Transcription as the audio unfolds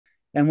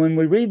And when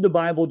we read the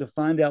Bible to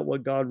find out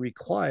what God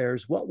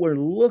requires, what we're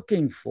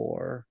looking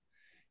for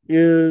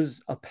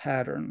is a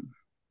pattern.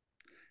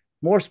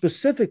 More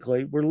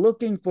specifically, we're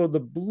looking for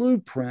the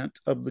blueprint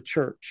of the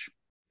church.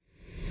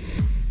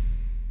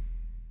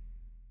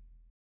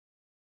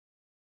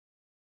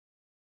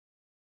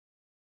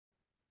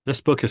 This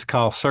book is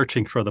called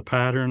Searching for the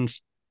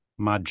Patterns,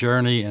 My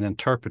Journey in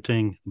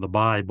Interpreting the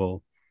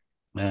Bible.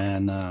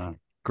 And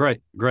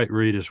great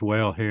read as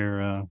well here.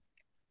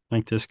 I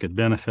think this could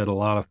benefit a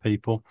lot of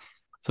people.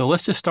 So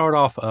let's just start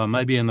off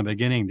maybe in the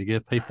beginning to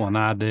give people an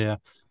idea,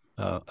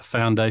 a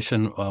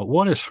foundation.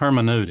 What is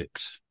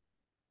hermeneutics?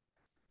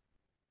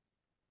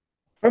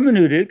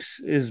 Hermeneutics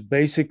is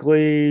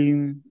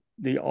basically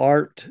the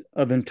art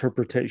of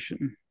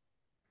interpretation.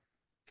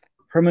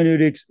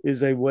 Hermeneutics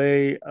is a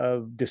way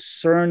of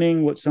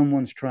discerning what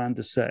someone's trying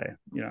to say,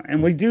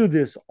 and we do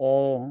this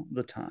all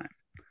the time.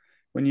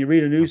 When you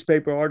read a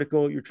newspaper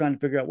article, you're trying to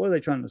figure out, what are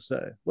they trying to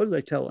say? What are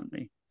they telling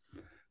me?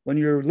 When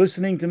you're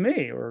listening to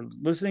me or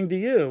listening to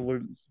you,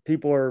 where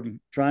people are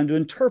trying to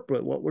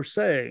interpret what we're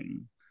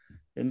saying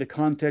in the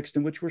context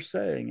in which we're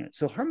saying it.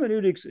 So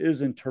hermeneutics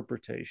is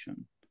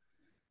interpretation.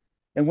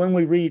 And when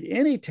we read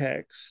any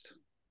text,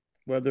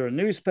 whether a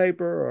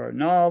newspaper or a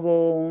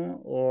novel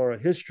or a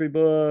history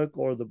book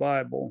or the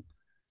Bible,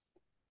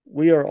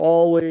 we are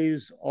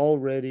always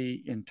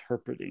already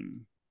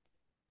interpreting,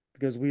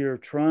 because we are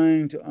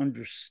trying to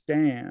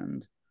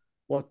understand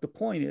what the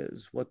point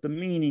is, what the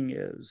meaning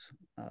is.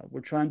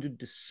 We're trying to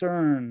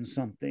discern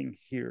something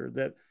here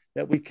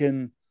that we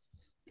can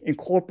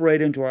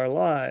incorporate into our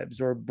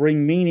lives or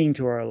bring meaning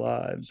to our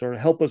lives or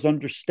help us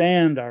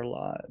understand our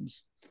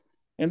lives.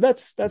 And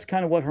that's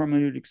kind of what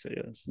hermeneutics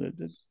is,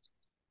 the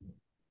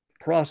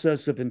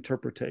process of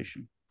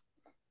interpretation.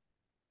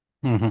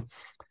 Mm-hmm.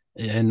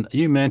 And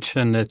you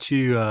mentioned that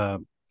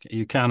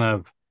you kind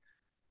of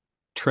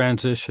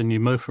transition, you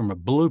move from a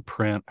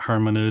blueprint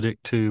hermeneutic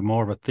to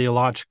more of a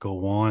theological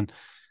one.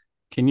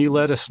 Can you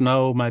let us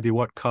know maybe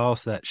what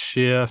caused that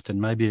shift and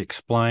maybe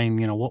explain,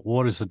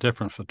 what is the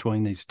difference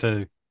between these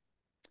two?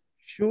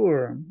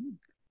 Sure.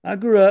 I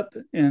grew up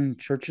in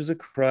Churches of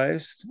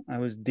Christ. I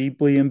was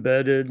deeply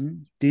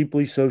embedded,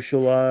 deeply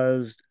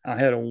socialized. I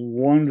had a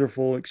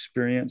wonderful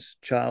experience,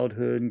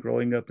 childhood and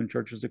growing up in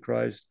Churches of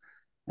Christ.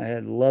 I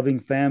had a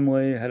loving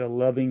family, I had a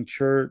loving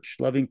church,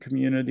 loving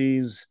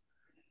communities.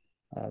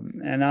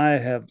 And I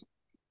have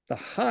the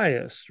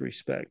highest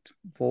respect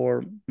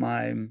for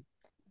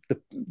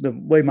the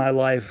way my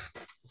life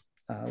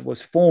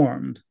was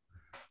formed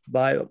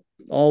by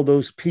all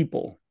those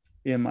people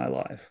in my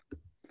life.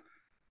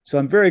 So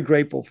I'm very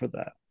grateful for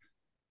that.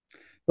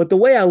 But the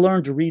way I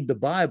learned to read the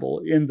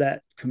Bible in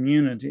that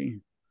community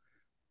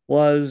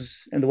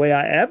was, and the way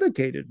I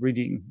advocated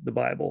reading the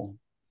Bible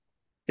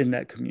in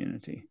that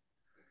community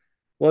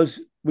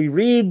was, we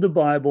read the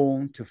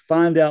Bible to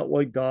find out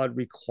what God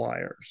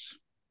requires.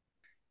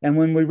 And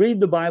when we read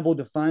the Bible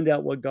to find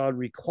out what God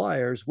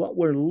requires, what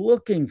we're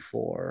looking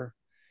for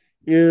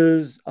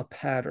is a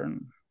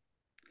pattern.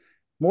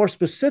 More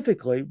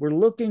specifically, we're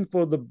looking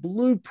for the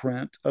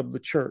blueprint of the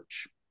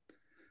church.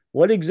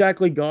 What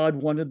exactly God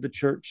wanted the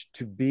church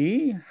to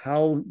be,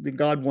 how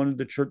God wanted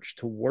the church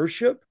to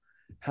worship,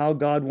 how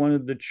God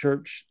wanted the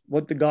church,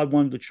 what the God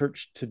wanted the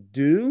church to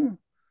do,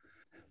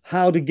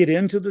 how to get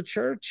into the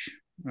church,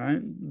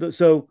 right?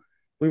 So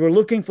we were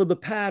looking for the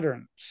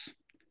patterns.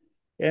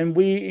 And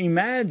we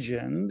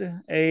imagined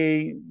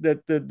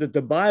that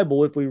the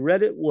Bible, if we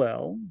read it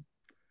well,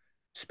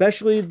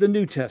 especially the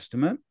New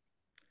Testament,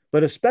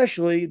 but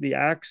especially the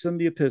Acts and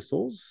the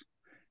epistles,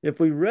 if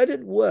we read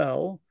it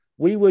well,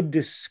 we would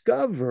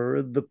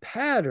discover the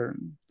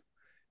pattern.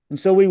 And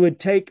so we would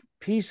take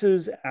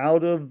pieces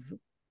out of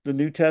the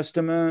New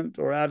Testament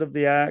or out of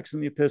the Acts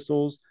and the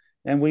epistles,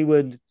 and we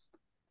would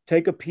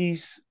take a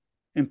piece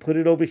and put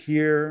it over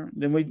here.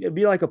 Then it'd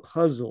be like a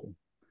puzzle.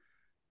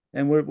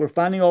 And we're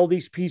finding all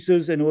these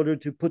pieces in order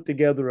to put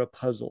together a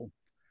puzzle.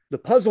 The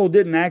puzzle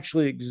didn't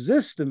actually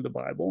exist in the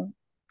Bible.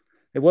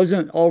 It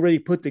wasn't already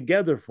put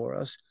together for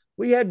us.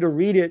 We had to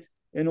read it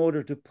in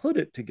order to put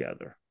it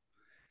together.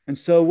 And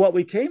so what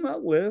we came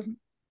up with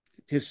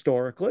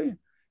historically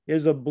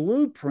is a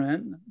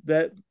blueprint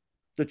that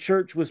the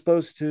church was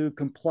supposed to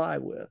comply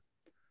with.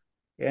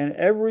 And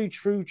every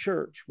true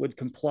church would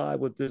comply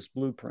with this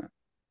blueprint.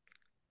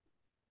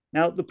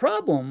 Now, the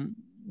problem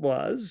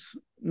was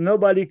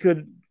nobody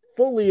could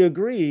fully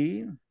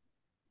agree.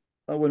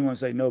 I wouldn't want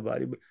to say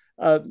nobody, but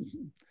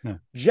Yeah.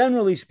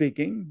 generally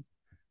speaking,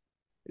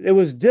 it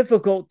was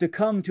difficult to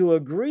come to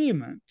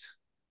agreement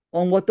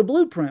on what the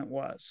blueprint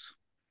was.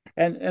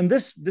 And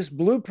this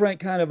blueprint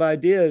kind of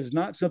idea is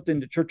not something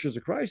the Churches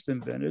of Christ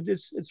invented.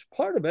 It's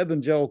part of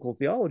evangelical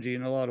theology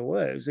in a lot of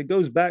ways. It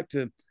goes back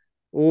to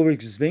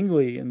Ulrich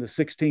Zwingli in the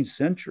 16th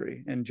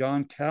century, and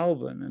John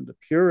Calvin, and the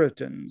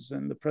Puritans,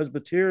 and the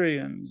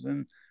Presbyterians,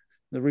 and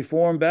the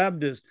Reformed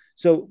Baptists.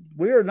 So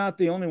we are not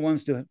the only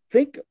ones to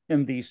think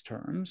in these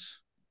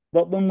terms.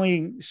 But when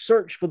we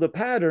search for the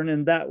pattern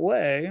in that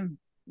way,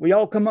 we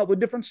all come up with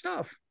different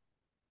stuff.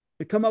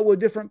 We come up with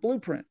different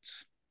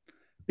blueprints,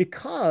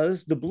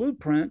 because the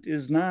blueprint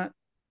is not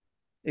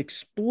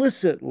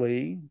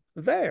explicitly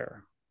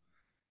there.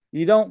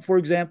 You don't, for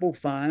example,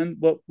 find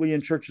what we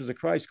in Churches of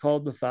Christ call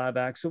the 5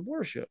 acts of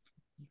worship.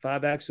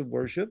 5 acts of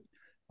worship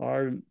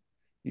are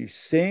you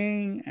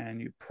sing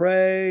and you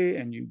pray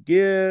and you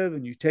give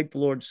and you take the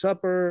Lord's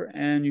Supper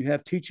and you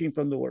have teaching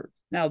from the Word.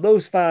 Now,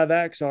 those 5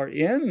 acts are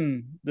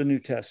in the New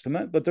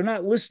Testament, but they're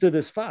not listed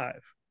as 5.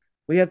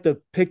 We have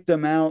to pick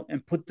them out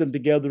and put them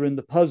together in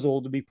the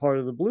puzzle to be part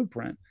of the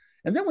blueprint.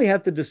 And then we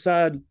have to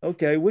decide,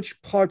 okay,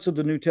 which parts of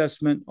the New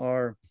Testament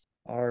are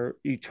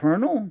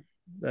eternal?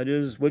 That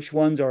is, which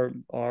ones are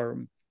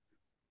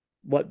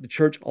what the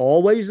church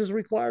always is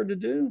required to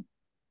do,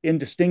 in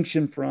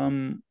distinction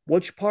from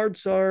which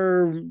parts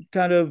are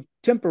kind of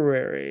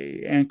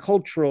temporary and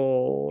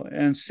cultural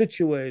and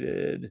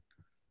situated.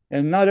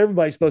 And not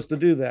everybody's supposed to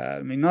do that.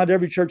 I mean, not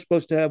every church is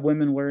supposed to have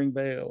women wearing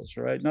veils,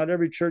 right? Not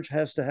every church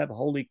has to have a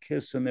holy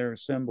kiss in their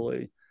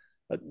assembly,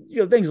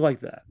 things like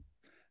that.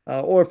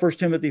 Or 1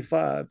 Timothy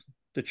 5,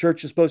 the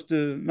church is supposed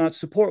to not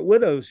support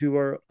widows who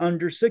are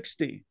under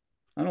 60.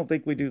 I don't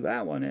think we do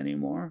that one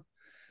anymore.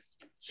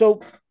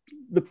 So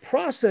the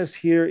process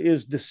here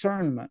is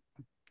discernment.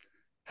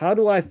 How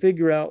do I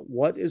figure out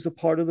what is a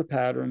part of the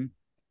pattern?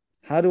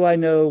 How do I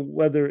know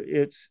whether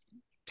it's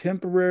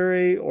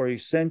temporary or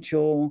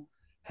essential?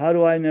 How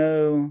do I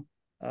know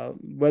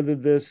whether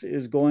this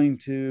is going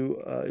to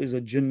is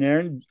a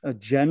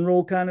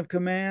general kind of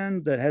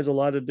command that has a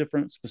lot of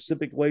different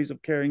specific ways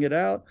of carrying it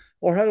out?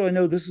 Or how do I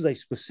know this is a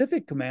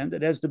specific command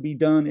that has to be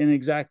done in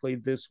exactly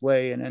this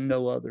way and in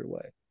no other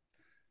way?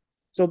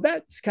 So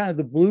that's kind of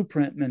the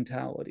blueprint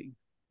mentality,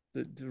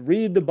 to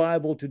read the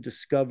Bible to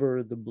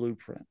discover the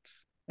blueprint.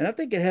 And I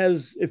think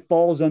it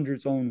falls under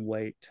its own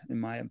weight in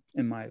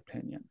my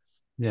opinion.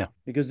 Yeah.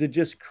 Because it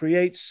just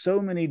creates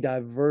so many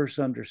diverse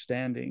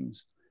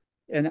understandings.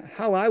 And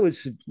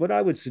what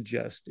I would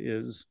suggest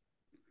is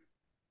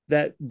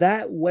that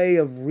way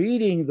of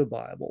reading the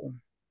Bible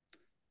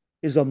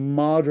is a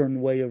modern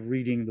way of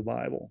reading the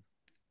Bible.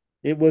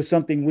 It was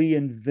something we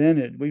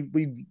invented.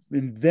 We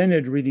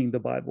invented reading the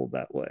Bible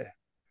that way.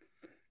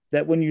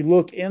 That when you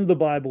look in the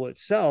Bible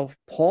itself,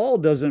 Paul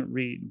doesn't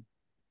read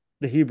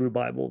the Hebrew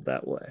Bible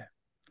that way.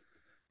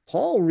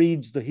 Paul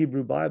reads the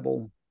Hebrew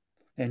Bible,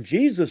 and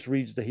Jesus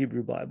reads the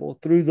Hebrew Bible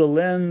through the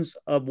lens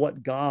of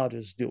what God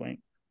is doing.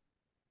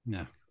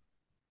 Yeah.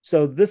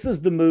 So this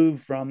is the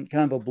move from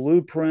kind of a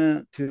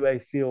blueprint to a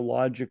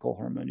theological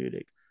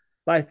hermeneutic.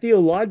 By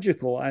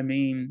theological, I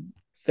mean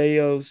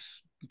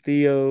theos,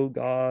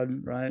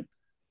 God, right?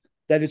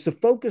 That it's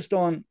focused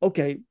on,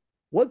 okay,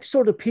 what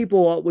sort of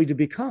people ought we to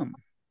become?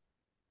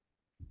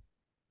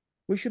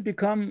 We should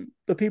become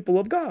the people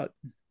of God.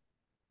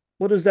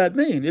 What does that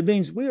mean? It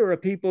means we are a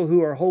people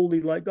who are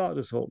holy like God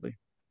is holy.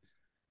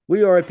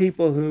 We are a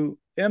people who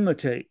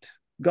imitate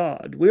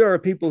God. We are a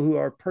people who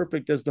are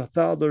perfect as the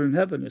Father in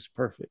heaven is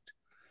perfect.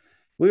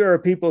 We are a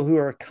people who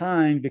are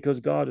kind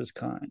because God is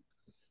kind.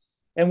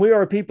 And we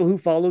are a people who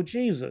follow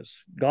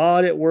Jesus,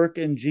 God at work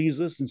in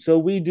Jesus. And so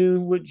we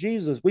do with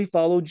Jesus. We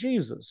follow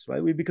Jesus,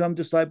 right? We become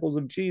disciples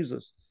of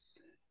Jesus.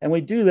 And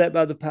we do that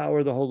by the power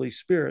of the Holy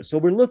Spirit. So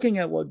we're looking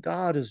at what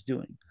God is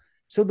doing.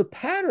 So the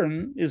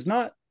pattern is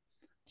not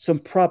some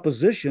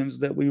propositions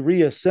that we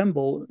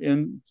reassemble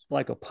in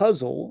like a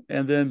puzzle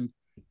and then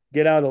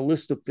get out a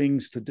list of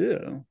things to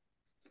do.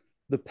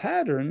 The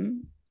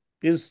pattern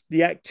is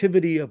the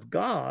activity of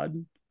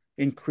God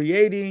in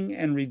creating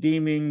and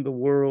redeeming the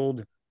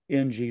world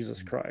in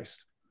Jesus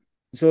Christ.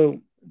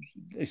 So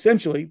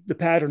essentially, the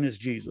pattern is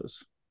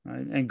Jesus,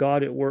 right? And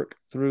God at work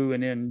through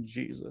and in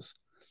Jesus.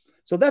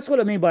 So that's what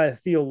I mean by a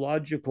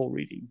theological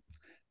reading.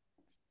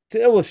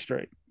 To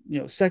illustrate,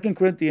 2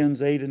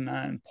 Corinthians 8 and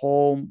 9,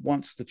 Paul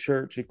wants the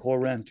church at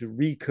Corinth to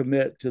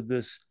recommit to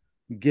this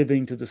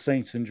giving to the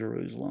saints in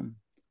Jerusalem.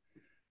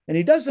 And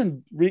he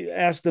doesn't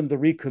ask them to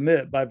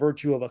recommit by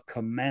virtue of a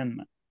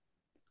commandment.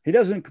 He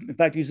doesn't, in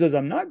fact, he says,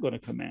 I'm not going to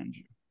command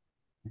you.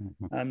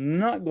 I'm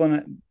not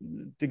going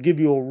to give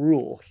you a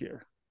rule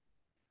here.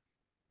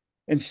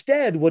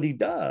 Instead, what he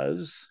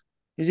does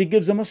is he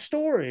gives them a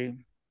story.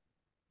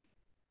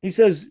 He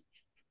says,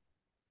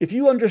 if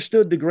you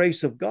understood the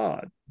grace of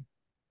God,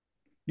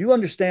 you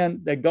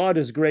understand that God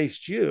has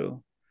graced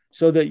you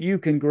so that you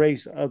can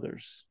grace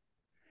others.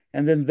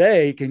 And then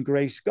they can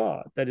grace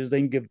God. That is, they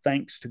can give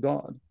thanks to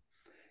God.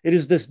 It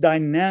is this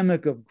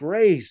dynamic of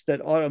grace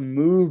that ought to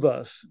move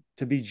us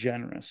to be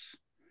generous.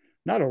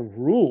 Not a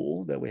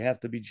rule that we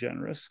have to be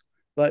generous,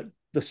 but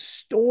the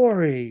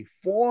story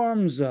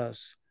forms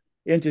us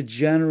into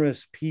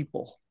generous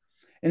people.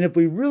 And if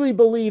we really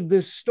believe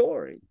this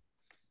story,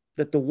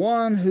 that the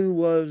one who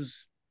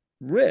was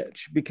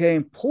rich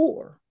became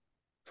poor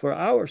for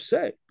our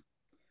sake,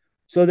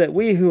 so that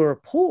we who are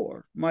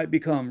poor might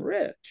become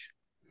rich.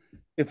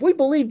 If we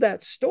believe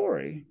that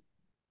story,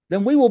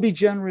 then we will be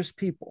generous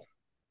people.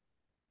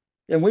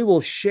 And we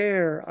will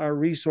share our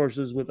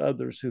resources with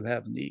others who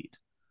have need,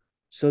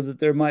 so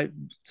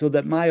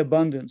that my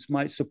abundance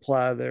might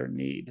supply their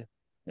need,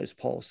 as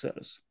Paul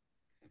says.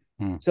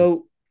 Mm-hmm.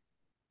 So,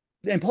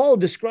 and Paul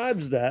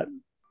describes that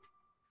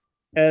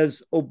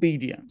as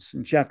obedience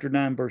in chapter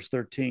 9, verse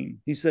 13.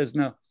 He says,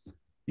 now,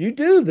 you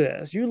do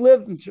this, you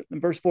live in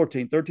verse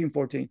 14, 13,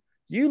 14,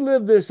 you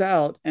live this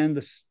out,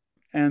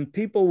 and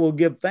people will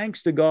give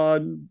thanks to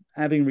God,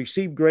 having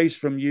received grace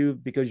from you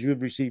because you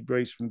have received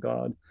grace from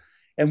God.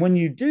 And when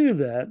you do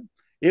that,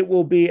 it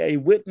will be a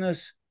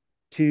witness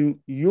to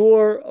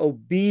your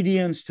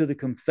obedience to the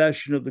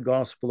confession of the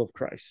gospel of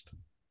Christ.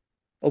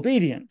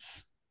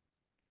 Obedience.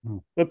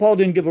 But Paul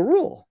didn't give a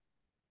rule.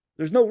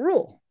 There's no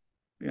rule,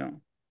 you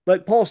know.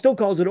 But Paul still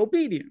calls it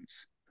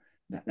obedience.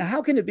 Now,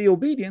 how can it be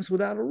obedience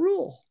without a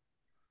rule?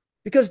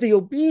 Because the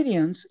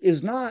obedience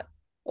is not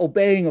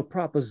obeying a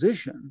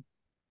proposition,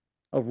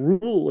 a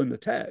rule in the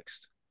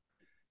text.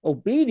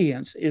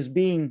 Obedience is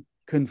being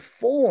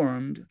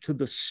conformed to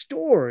the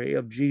story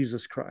of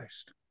Jesus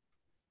Christ,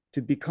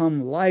 to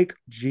become like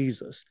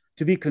Jesus,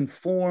 to be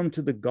conformed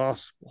to the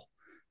gospel,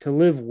 to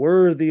live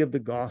worthy of the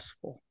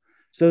gospel,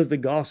 so that the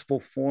gospel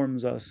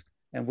forms us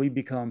and we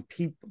become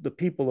the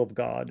people of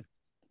God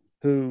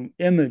who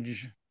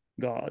image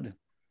God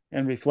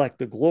and reflect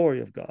the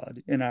glory of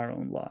God in our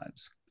own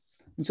lives.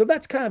 And so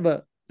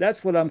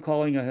that's what I'm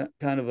calling a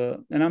kind of a,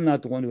 and I'm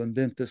not the one to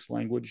invent this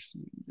language,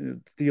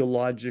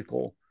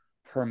 theological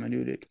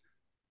hermeneutic,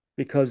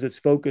 because it's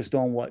focused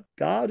on what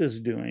God is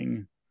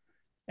doing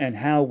and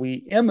how we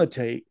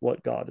imitate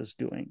what God is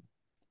doing.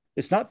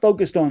 It's not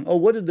focused on, oh,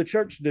 what did the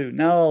church do?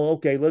 No,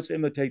 okay, let's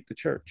imitate the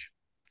church.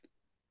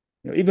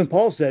 You know, even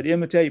Paul said,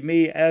 imitate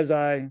me as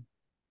I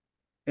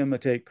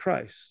imitate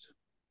Christ.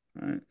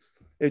 Right?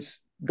 It's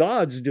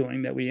God's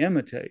doing that we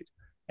imitate.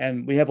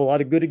 And we have a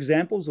lot of good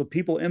examples of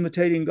people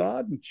imitating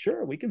God. And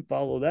sure, we can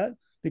follow that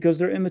because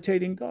they're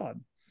imitating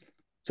God.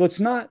 So it's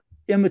not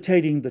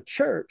imitating the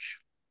church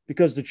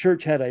because the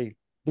church had a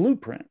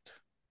blueprint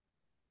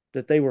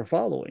that they were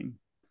following.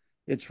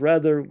 It's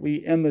rather we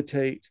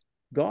imitate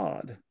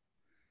God.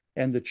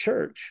 And the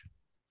church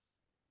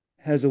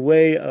has a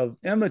way of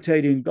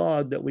imitating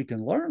God that we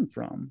can learn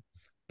from.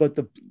 But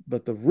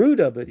the root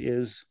of it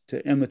is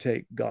to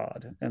imitate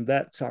God. And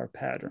that's our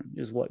pattern,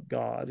 is what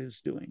God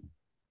is doing.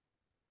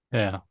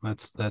 Yeah,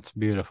 that's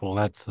beautiful.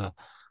 That's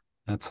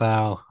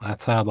how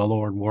the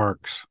Lord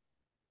works.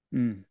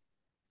 Mm.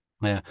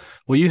 Yeah.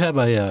 Well, you have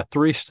a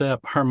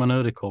three-step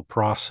hermeneutical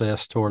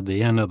process toward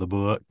the end of the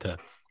book to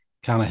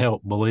kind of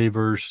help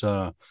believers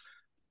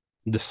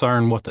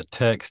discern what the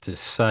text is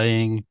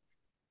saying,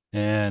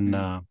 and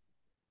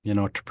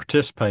Mm. to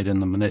participate in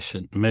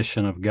the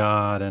mission of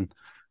God, and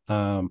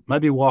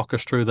maybe walk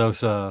us through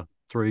those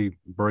three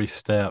brief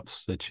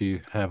steps that you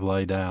have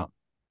laid out.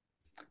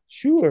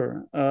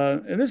 Sure.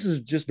 And this is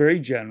just very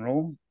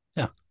general.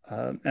 Yeah.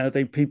 And I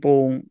think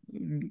people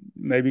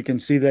maybe can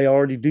see they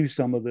already do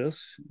some of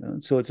this.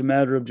 So it's a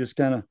matter of just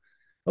kind of,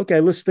 okay,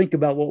 let's think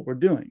about what we're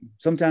doing.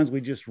 Sometimes we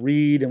just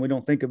read and we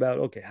don't think about,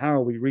 okay, how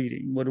are we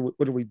reading? What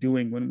are we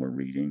doing when we're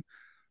reading?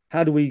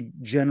 How do we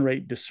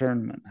generate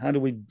discernment? How do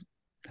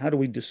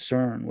we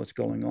discern what's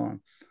going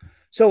on?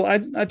 So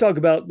I talk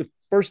about the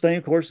first thing,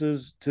 of course,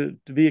 is to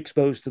be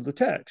exposed to the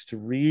text, to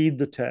read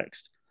the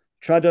text,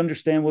 try to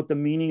understand what the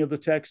meaning of the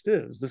text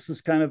is. This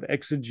is kind of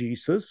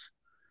exegesis.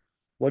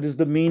 What is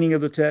the meaning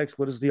of the text?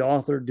 What is the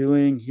author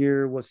doing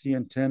here? What's the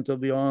intent of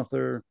the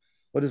author?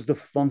 What is the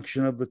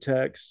function of the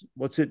text?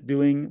 What's it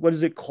doing? What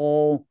does it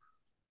call,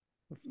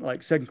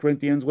 like Second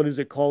Corinthians, what does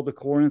it call the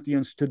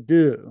Corinthians to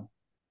do?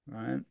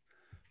 Right?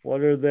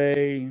 What are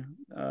they,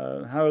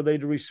 how are they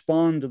to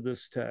respond to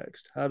this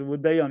text?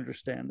 Would they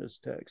understand this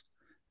text?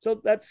 So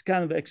that's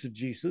kind of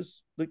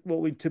exegesis, like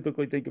what we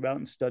typically think about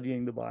in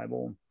studying the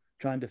Bible,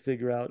 trying to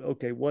figure out,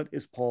 okay, what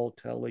is Paul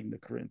telling the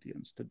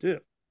Corinthians to do?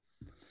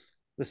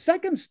 The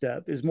second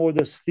step is more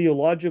this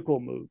theological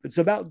move. It's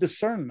about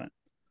discernment.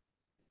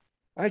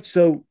 All right,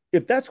 so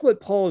if that's what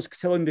Paul is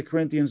telling the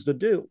Corinthians to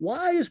do,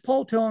 why is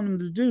Paul telling them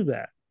to do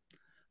that?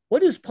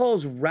 What is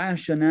Paul's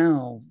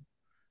rationale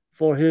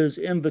for his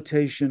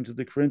invitation to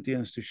the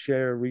Corinthians to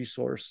share a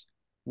resource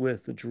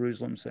with the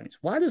Jerusalem saints?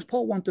 Why does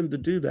Paul want them to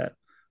do that?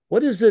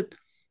 What is it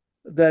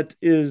that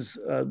is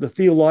the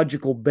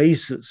theological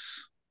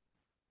basis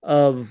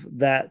of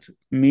that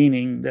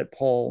meaning that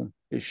Paul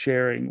is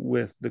sharing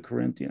with the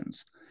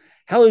Corinthians?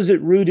 How is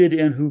it rooted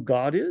in who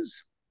God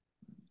is?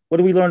 What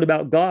do we learn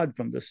about God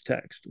from this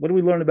text? What do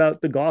we learn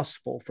about the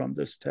gospel from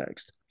this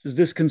text? Is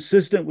this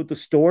consistent with the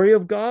story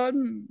of God?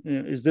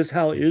 Is this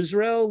how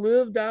Israel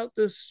lived out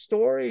this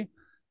story?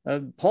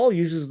 Paul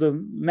uses the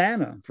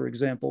manna, for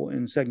example,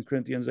 in 2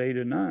 Corinthians 8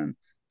 and 9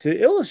 to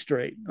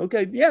illustrate,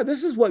 okay, yeah,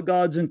 this is what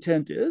God's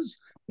intent is.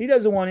 He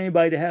doesn't want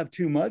anybody to have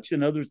too much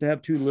and others to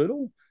have too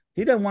little.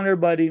 He doesn't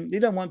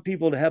want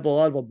people to have a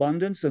lot of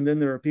abundance and then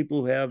there are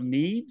people who have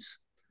needs.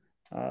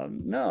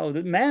 No,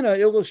 the manna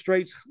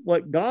illustrates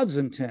what God's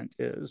intent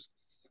is.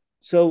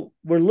 So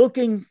we're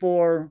looking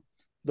for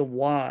the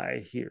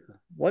why here.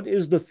 What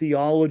is the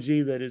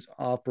theology that is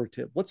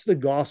operative? What's the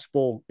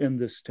gospel in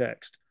this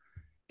text?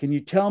 Can you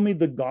tell me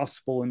the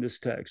gospel in this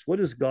text? What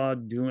is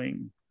God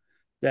doing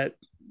that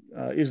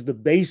is the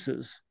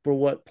basis for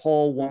what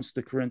Paul wants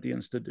the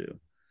Corinthians to do?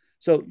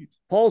 So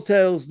Paul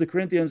tells the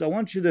Corinthians, I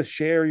want you to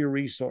share your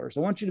resource.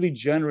 I want you to be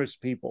generous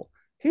people.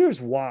 Here's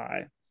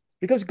why.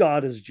 Because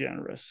God is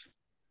generous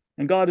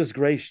and God has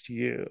graced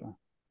you.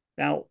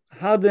 Now,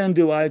 how then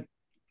do I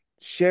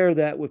share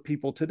that with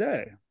people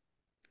today?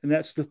 And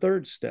that's the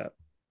third step.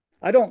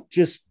 I don't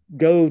just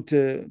go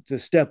to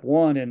step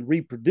one and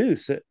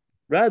reproduce it.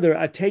 Rather,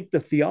 I take the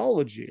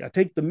theology, I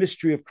take the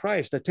mystery of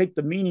Christ, I take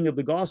the meaning of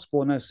the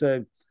gospel, and I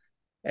say,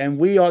 and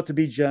we ought to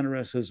be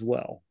generous as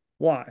well.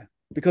 Why?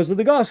 Because of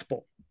the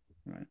gospel,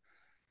 right?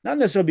 Not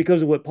necessarily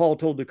because of what Paul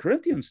told the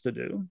Corinthians to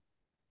do,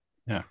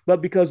 Yeah.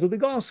 but because of the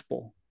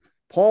gospel.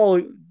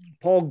 Paul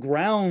Paul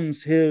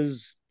grounds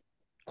his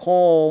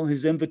call,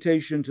 his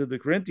invitation to the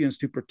Corinthians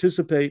to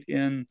participate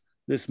in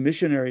this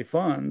missionary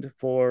fund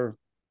or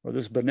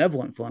this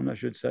benevolent fund, I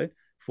should say,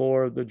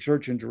 for the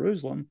church in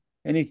Jerusalem.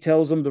 And he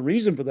tells them the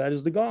reason for that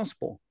is the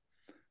gospel.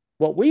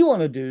 What we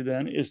want to do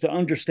then is to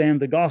understand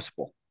the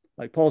gospel.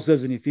 Like Paul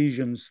says in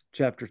Ephesians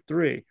chapter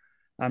 3,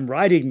 I'm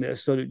writing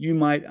this so that you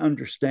might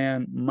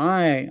understand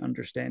my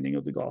understanding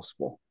of the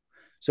gospel.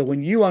 So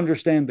when you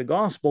understand the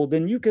gospel,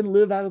 then you can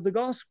live out of the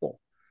gospel.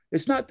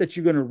 It's not that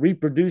you're going to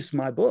reproduce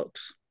my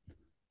books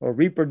or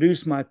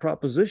reproduce my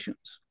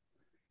propositions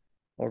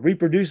or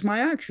reproduce my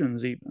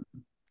actions, even.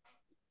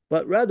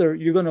 But rather,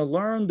 you're going to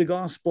learn the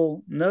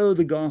gospel, know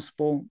the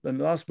gospel, and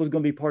the gospel is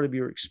going to be part of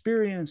your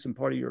experience and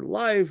part of your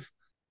life,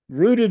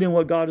 rooted in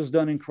what God has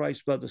done in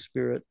Christ by the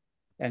Spirit,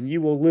 and you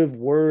will live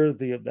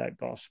worthy of that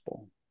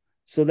gospel.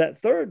 So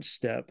that third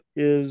step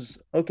is,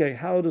 okay,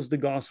 what does the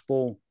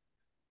gospel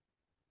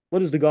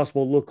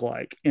look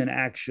like in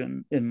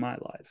action in my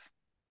life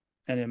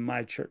and in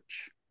my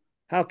church?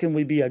 How can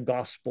we be a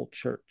gospel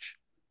church,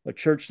 a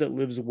church that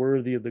lives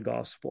worthy of the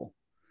gospel?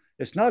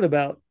 It's not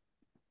about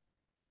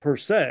per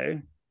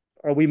se,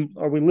 are we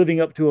living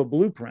up to a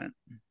blueprint?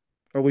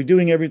 Are we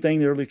doing everything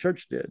the early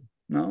church did?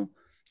 No.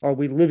 Are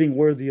we living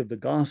worthy of the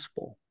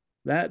gospel?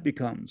 That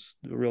becomes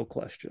the real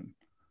question.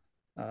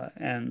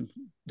 And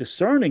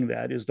discerning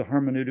that is the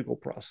hermeneutical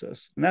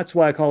process. And that's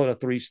why I call it a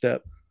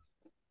three-step.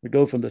 We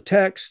go from the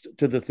text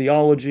to the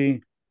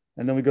theology,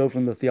 and then we go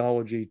from the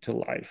theology to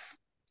life.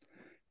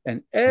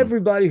 And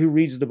everybody who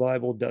reads the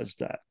Bible does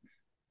that.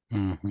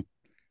 Mm-hmm.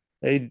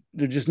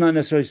 They're just not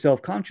necessarily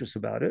self-conscious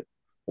about it,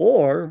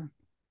 or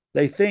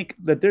they think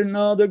that they're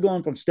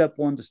going from step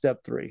one to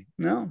step three.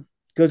 No,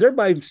 because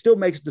everybody still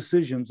makes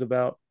decisions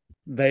about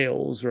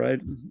veils, right?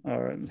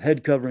 Or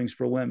head coverings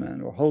for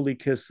women, or holy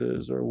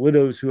kisses, or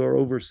widows who are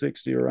over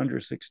 60 or under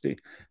 60.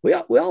 We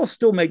all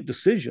still make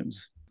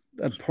decisions,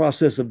 a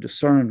process of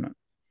discernment.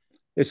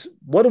 It's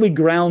what do we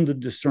ground the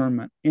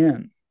discernment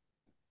in?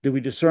 Do we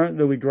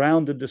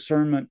ground the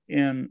discernment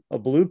in a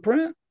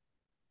blueprint,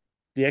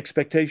 the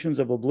expectations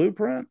of a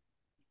blueprint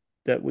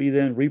that we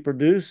then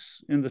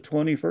reproduce in the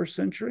 21st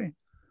century?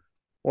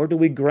 Or do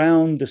we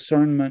ground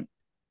discernment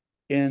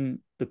in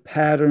the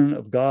pattern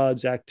of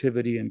God's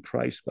activity in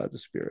Christ by the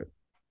Spirit?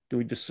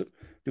 Do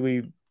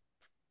we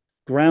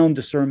ground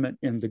discernment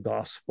in the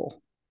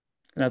gospel?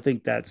 And I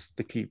think that's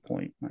the key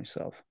point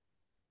myself.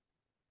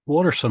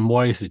 What are some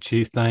ways that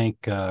you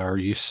think or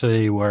you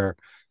see where,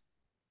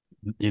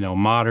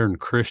 modern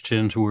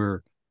Christians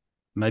were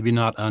maybe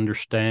not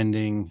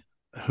understanding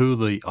who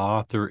the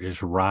author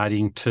is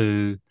writing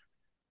to,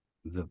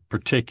 the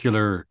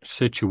particular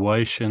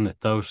situation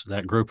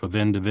that group of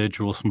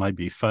individuals may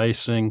be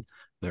facing,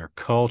 their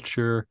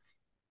culture?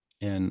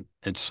 And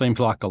it seems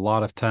like a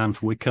lot of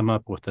times we come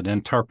up with an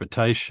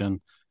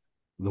interpretation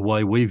the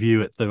way we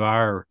view it through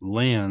our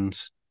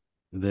lens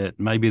that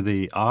maybe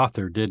the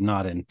author did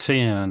not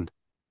intend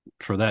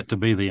for that to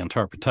be the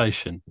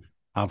interpretation.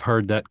 I've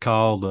heard that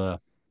called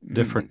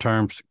different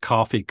terms,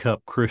 coffee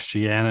cup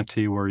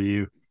Christianity, where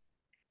you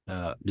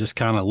just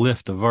kind of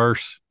lift a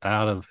verse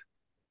out of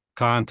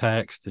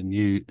context and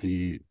you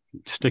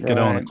stick it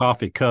on a Right.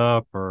 coffee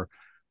cup or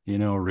a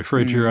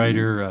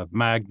refrigerator, a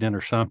magnet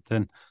or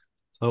something.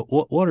 So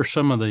what are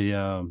some of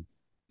the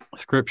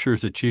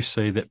scriptures that you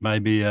see that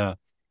maybe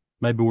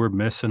we're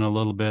missing a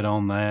little bit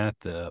on that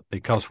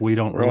because we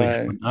don't really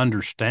have Right. an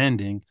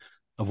understanding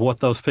of what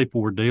those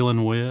people were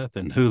dealing with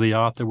and who the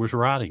author was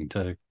writing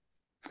to?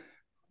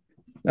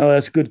 No,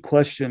 that's a good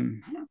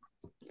question.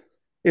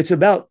 It's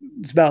about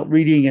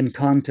reading in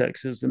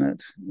context, isn't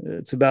it?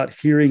 It's about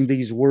hearing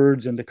these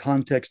words in the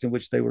context in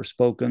which they were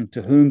spoken,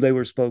 to whom they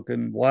were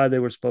spoken, why they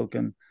were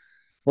spoken,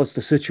 what's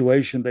the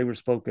situation they were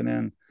spoken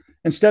in,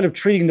 instead of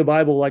treating the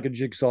Bible like a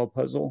jigsaw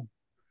puzzle.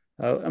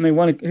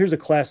 Here's a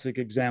classic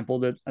example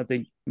that I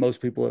think most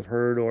people have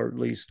heard, or at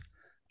least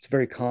it's a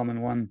very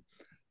common one.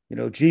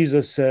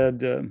 Jesus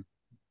said,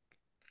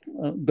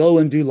 "Go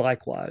and do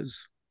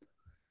likewise."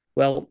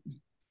 Well,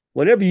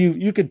 whatever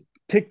you could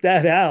pick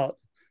that out,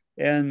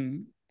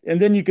 and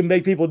then you can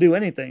make people do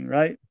anything,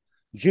 right?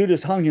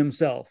 Judas hung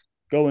himself.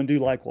 Go and do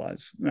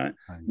likewise, right?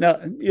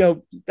 Now,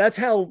 that's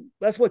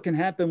what can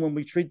happen when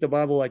we treat the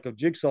Bible like a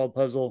jigsaw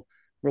puzzle,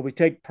 where we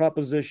take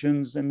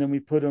propositions and then we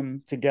put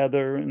them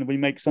together and we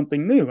make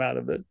something new out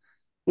of it,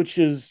 which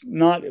is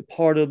not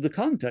part of the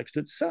context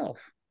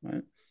itself,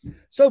 right?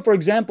 So, for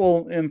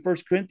example, in 1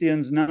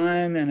 Corinthians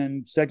 9 and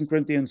in 2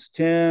 Corinthians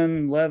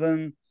 10,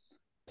 11,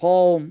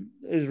 Paul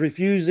is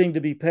refusing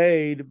to be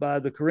paid by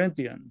the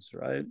Corinthians,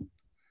 right?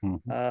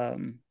 Mm-hmm.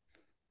 Um,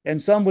 and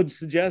some would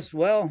suggest,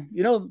 well,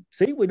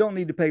 see, we don't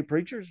need to pay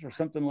preachers or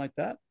something like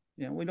that.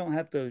 We don't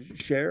have to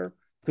share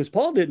because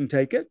Paul didn't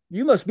take it.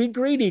 You must be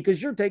greedy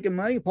because you're taking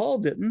money. Paul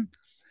didn't.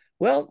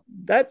 Well,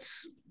 that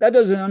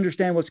doesn't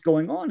understand what's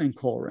going on in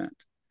Corinth.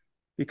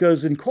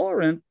 Because in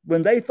Corinth,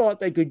 when they thought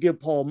they could give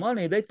Paul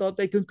money, they thought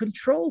they could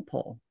control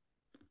Paul.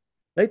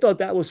 They thought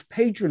that was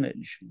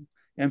patronage.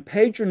 And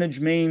patronage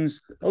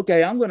means,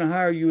 okay, I'm going to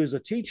hire you as a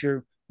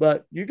teacher,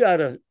 but you got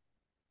to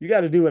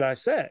do what I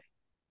say,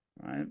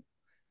 right?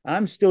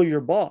 I'm still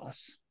your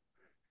boss.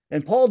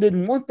 And Paul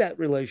didn't want that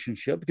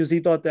relationship because he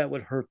thought that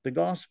would hurt the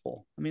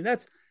gospel. I mean,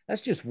 that's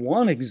just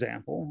one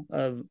example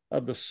of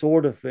the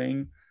sort of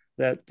thing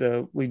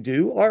that we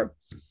do. Or,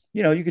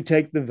 you could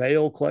take the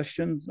veil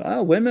question.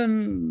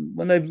 Women,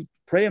 when they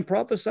pray and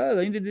prophesy,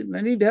 they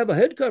need to have a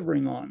head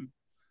covering on.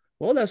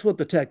 Well, that's what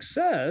the text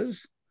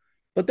says,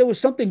 but there was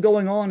something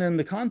going on in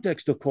the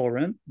context of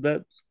Corinth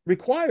that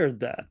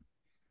required that,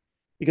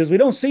 because we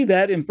don't see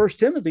that in First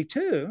Timothy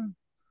 2,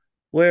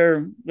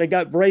 where they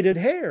got braided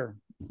hair,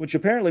 which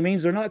apparently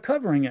means they're not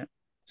covering it.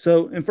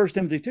 So in First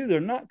Timothy 2, they're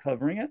not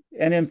covering it.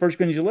 And in 1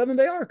 Corinthians 11,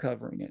 they are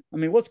covering it. I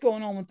mean, what's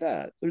going on with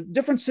that? There's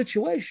different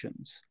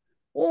situations.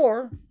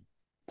 Or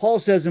Paul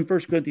says in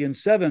 1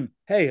 Corinthians 7,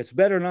 hey, it's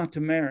better not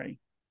to marry.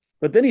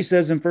 But then he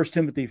says in 1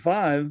 Timothy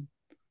 5,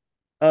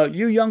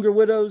 you younger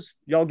widows,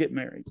 y'all get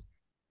married.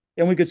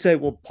 And we could say,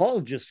 well,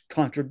 Paul's just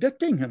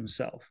contradicting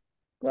himself.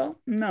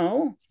 Well,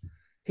 no,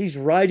 he's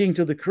writing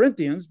to the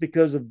Corinthians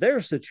because of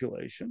their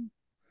situation.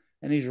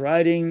 And he's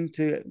writing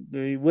to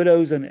the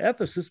widows in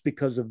Ephesus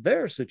because of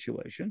their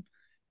situation.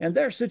 And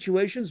their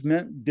situations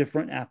meant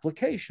different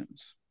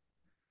applications.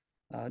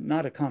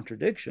 Not a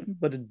contradiction,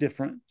 but a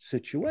different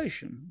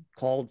situation,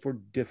 called for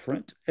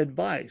different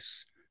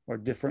advice or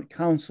different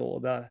counsel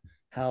about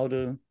how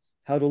to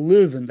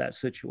live in that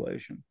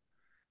situation.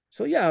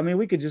 So yeah, I mean,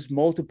 we could just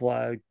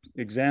multiply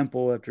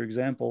example after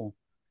example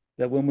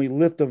that when we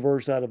lift a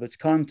verse out of its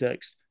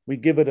context, we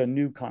give it a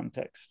new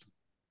context.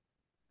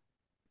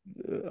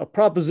 A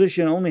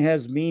proposition only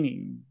has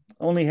meaning,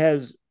 only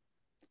has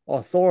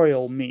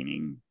authorial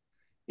meaning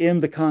in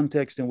the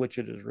context in which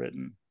it is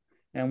written.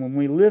 And when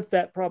we lift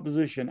that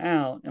proposition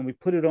out and we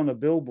put it on a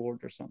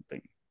billboard or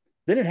something,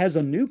 then it has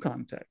a new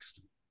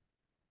context.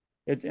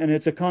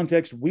 It's a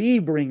context we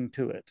bring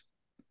to it.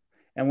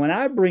 And when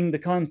I bring the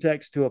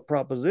context to a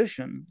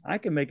proposition, I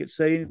can make it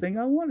say anything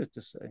I want it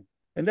to say.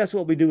 And that's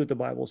what we do with the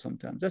Bible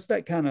sometimes. That's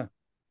that kind of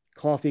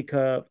coffee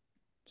cup,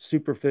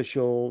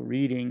 superficial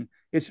reading.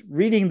 It's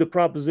reading the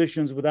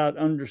propositions without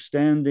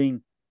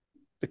understanding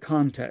the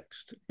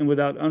context and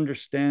without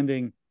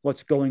understanding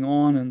what's going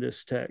on in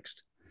this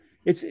text.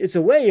 It's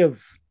a way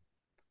of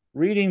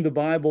reading the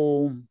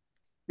Bible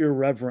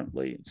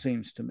irreverently, it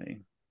seems to me,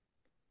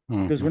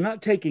 because Mm-hmm. we're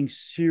not taking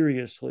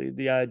seriously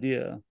the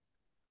idea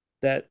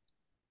that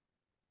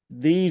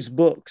these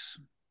books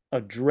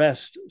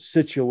addressed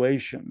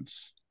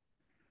situations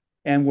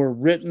and were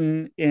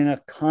written in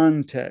a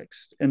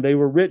context, and they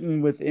were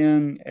written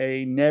within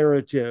a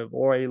narrative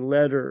or a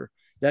letter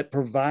that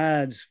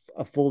provides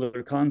a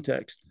fuller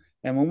context.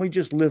 And when we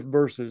just lift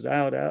verses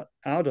out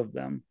of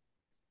them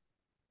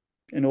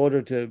in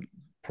order to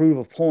prove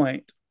a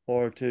point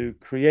or to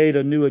create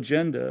a new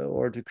agenda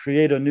or to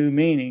create a new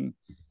meaning,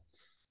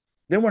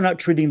 then we're not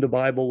treating the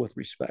Bible with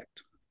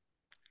respect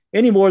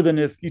any more than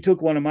if you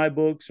took one of my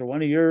books or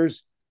one of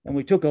yours and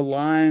we took a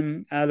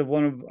line out of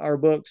one of our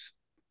books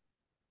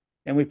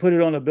and we put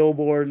it on a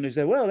billboard and they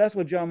say, well, that's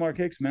what John Mark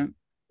Hicks meant.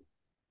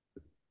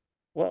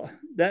 Well,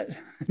 that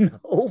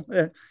no,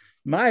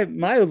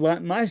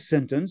 my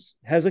sentence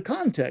has a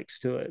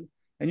context to it,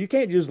 and you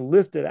can't just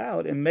lift it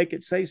out and make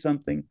it say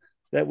something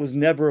that was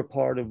never a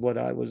part of what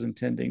I was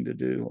intending to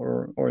do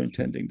or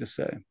intending to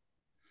say.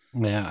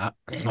 Yeah,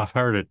 I've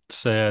heard it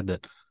said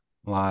that,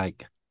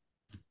 like,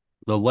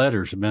 the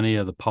letters, many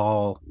of the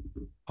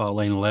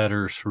Pauline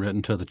letters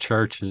written to the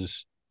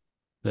churches,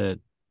 that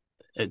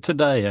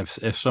today,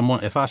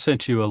 if I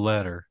sent you a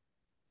letter,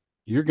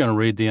 you're going to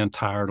read the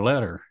entire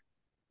letter.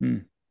 Hmm.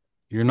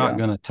 You're not Yeah,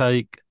 going to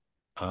take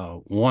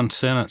one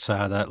sentence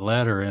out of that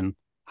letter and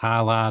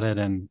highlight it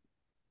and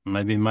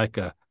maybe make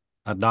a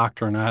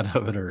doctrine out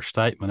of it or a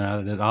statement out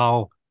of it. It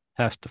all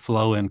has to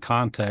flow in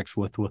context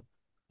with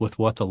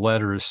what the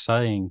letter is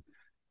saying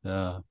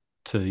uh,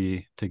 to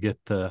you to get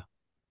the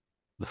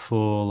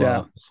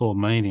yeah, full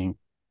meaning.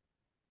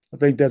 I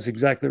think that's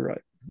exactly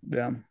right.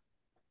 Yeah.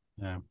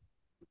 Yeah.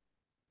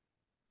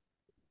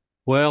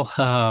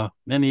 Well,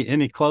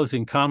 any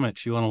closing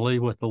comments you want to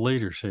leave with the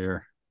leaders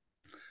here?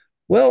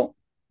 Well,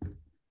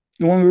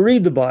 when we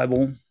read the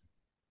Bible,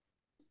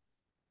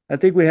 I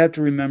think we have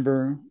to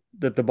remember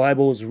that the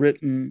Bible was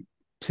written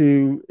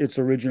to its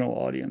original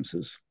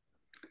audiences.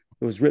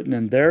 It was written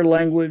in their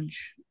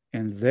language,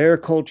 in their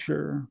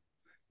culture,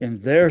 in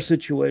their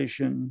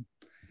situation.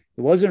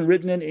 It wasn't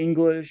written in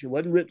English. It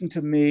wasn't written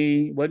to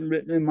me. It wasn't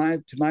written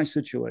to my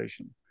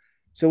situation.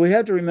 So we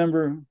have to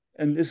remember,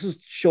 and this is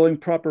showing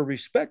proper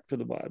respect for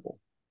the Bible,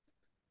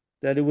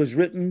 that it was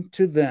written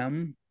to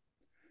them,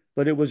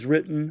 but it was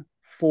written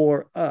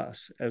for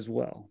us as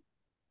well.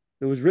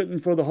 It was written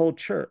for the whole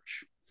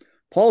church.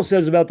 Paul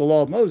says about the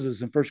law of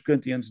Moses in 1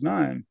 Corinthians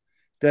 9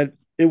 that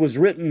it was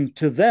written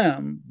to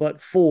them,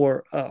 but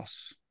for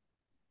us.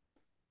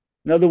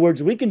 In other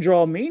words, we can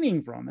draw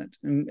meaning from it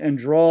and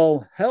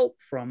draw help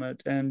from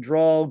it and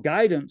draw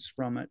guidance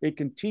from it. It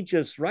can teach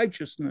us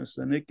righteousness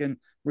and it can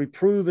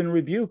reprove and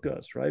rebuke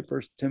us, right?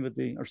 2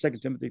 Timothy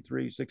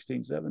 3,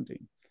 16,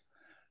 17.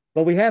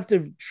 But we have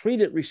to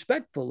treat it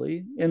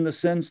respectfully in the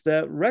sense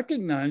that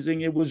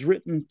recognizing it was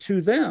written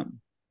to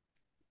them.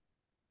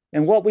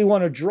 And what we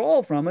want to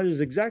draw from it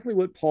is exactly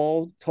what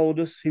Paul told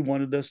us he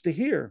wanted us to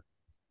hear.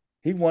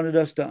 He wanted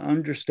us to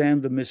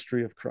understand the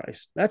mystery of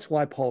Christ. That's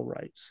why Paul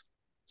writes,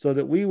 so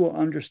that we will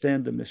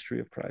understand the mystery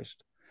of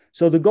Christ.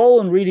 So the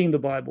goal in reading the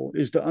Bible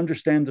is to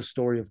understand the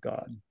story of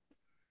God,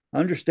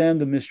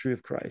 understand the mystery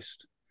of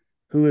Christ,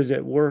 who is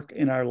at work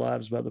in our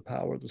lives by the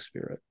power of the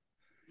Spirit.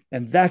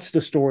 And that's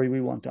the story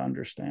we want to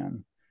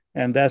understand.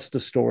 And that's the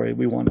story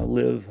we want to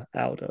live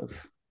out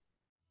of.